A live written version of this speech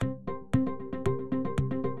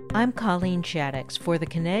I'm Colleen Shaddix for the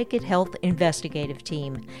Connecticut Health Investigative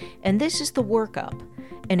Team, and this is the WorkUp,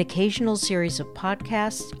 an occasional series of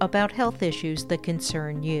podcasts about health issues that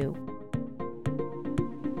concern you.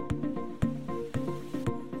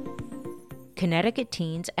 Connecticut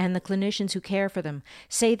teens and the clinicians who care for them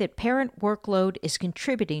say that parent workload is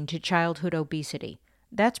contributing to childhood obesity.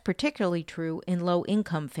 That's particularly true in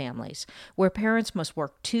low-income families, where parents must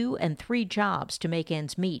work 2 and 3 jobs to make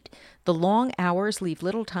ends meet. The long hours leave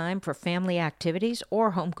little time for family activities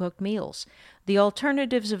or home-cooked meals. The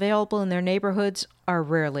alternatives available in their neighborhoods are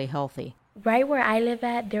rarely healthy. Right where I live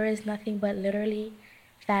at, there is nothing but literally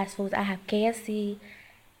fast foods. I have KFC,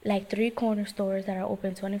 like 3 corner stores that are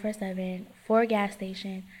open 24/7, 4 gas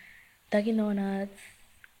stations, Dunkin' Donuts,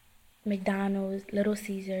 McDonald's, Little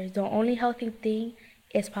Caesars. The only healthy thing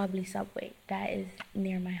is probably Subway. That is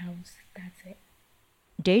near my house. That's it.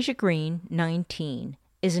 Deja Green, 19,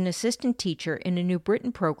 is an assistant teacher in a New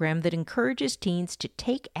Britain program that encourages teens to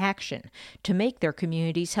take action to make their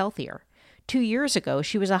communities healthier. 2 years ago,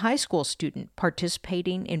 she was a high school student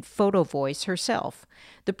participating in Photo Voice herself.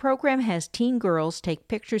 The program has teen girls take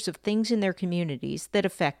pictures of things in their communities that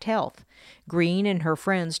affect health. Green and her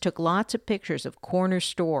friends took lots of pictures of corner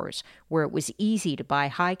stores where it was easy to buy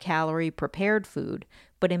high-calorie prepared food,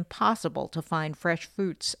 but impossible to find fresh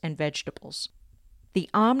fruits and vegetables. The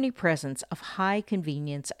omnipresence of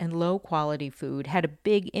high-convenience and low-quality food had a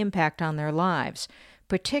big impact on their lives,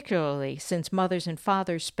 particularly since mothers and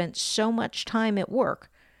fathers spent so much time at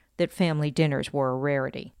work that family dinners were a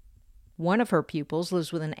rarity. One of her pupils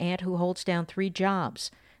lives with an aunt who holds down 3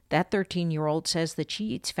 jobs. That 13-year-old says that she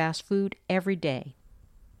eats fast food every day.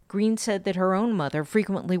 Green said that her own mother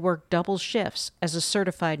frequently worked double shifts as a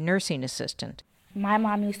certified nursing assistant. My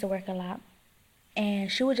mom used to work a lot,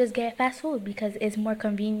 and she would just get fast food because it's more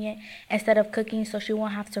convenient instead of cooking, so she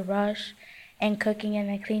won't have to rush and cooking and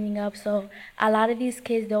then cleaning up. So a lot of these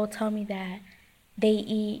kids, they'll tell me that they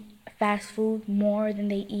eat fast food more than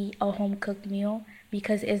they eat a home-cooked meal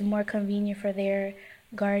because it's more convenient for their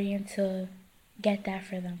guardian to get that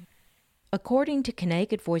for them. According to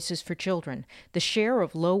Connecticut Voices for Children, the share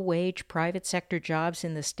of low-wage private sector jobs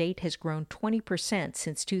in the state has grown 20%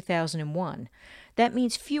 since 2001. That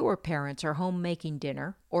means fewer parents are home making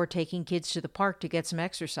dinner or taking kids to the park to get some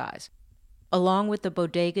exercise. Along with the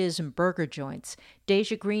bodegas and burger joints,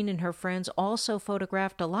 Deja Green and her friends also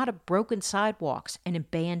photographed a lot of broken sidewalks and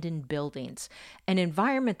abandoned buildings, an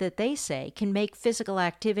environment that they say can make physical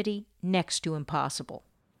activity next to impossible.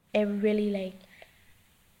 It really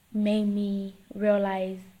made me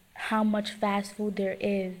realize how much fast food there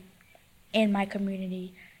is in my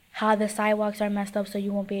community, how the sidewalks are messed up so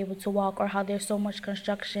you won't be able to walk, or how there's so much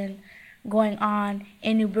construction going on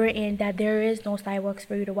in New Britain that there is no sidewalks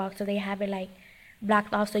for you to walk, so they have it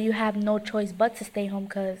blocked off, so you have no choice but to stay home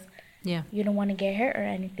because you don't want to get hurt or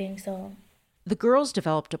anything. So the girls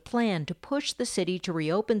developed a plan to push the city to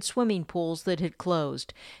reopen swimming pools that had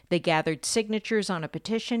closed. They gathered signatures on a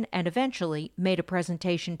petition and eventually made a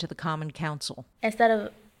presentation to the Common Council. Instead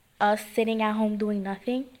of us sitting at home doing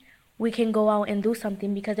nothing, we can go out and do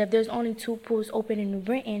something, because if there's only 2 pools open in New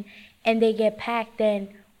Britain and they get packed, then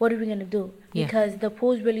what are we going to do? Because the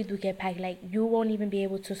pools really do get packed. You won't even be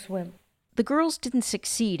able to swim. The girls didn't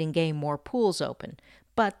succeed in getting more pools open,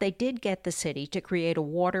 but they did get the city to create a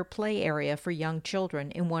water play area for young children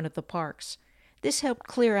in one of the parks. This helped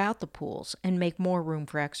clear out the pools and make more room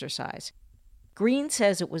for exercise. Green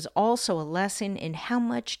says it was also a lesson in how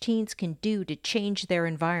much teens can do to change their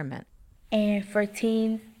environment. And for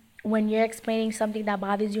teens, when you're explaining something that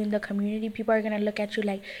bothers you in the community, people are going to look at you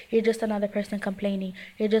like you're just another person complaining.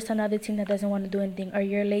 You're just another teen that doesn't want to do anything, or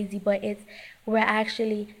you're lazy. But we're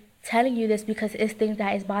actually telling you this because it's things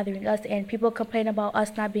that is bothering us. And people complain about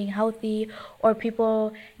us not being healthy or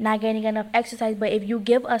people not getting enough exercise. But if you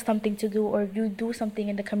give us something to do, or if you do something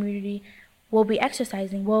in the community, we'll be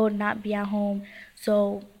exercising. We'll not be at home.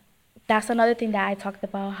 So that's another thing that I talked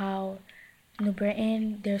about, how New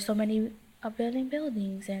Britain, there's so many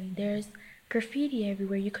buildings and there's graffiti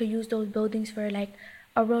everywhere. You could use those buildings for a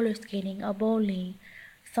roller skating, a bowling,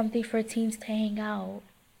 something for teens to hang out.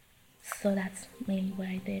 So that's mainly what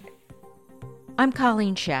I did. I'm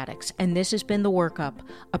Colleen Shaddix, and this has been The WorkUp,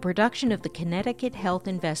 a production of the Connecticut Health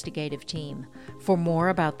Investigative Team. For more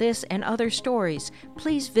about this and other stories,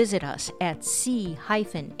 please visit us at c-hit.org.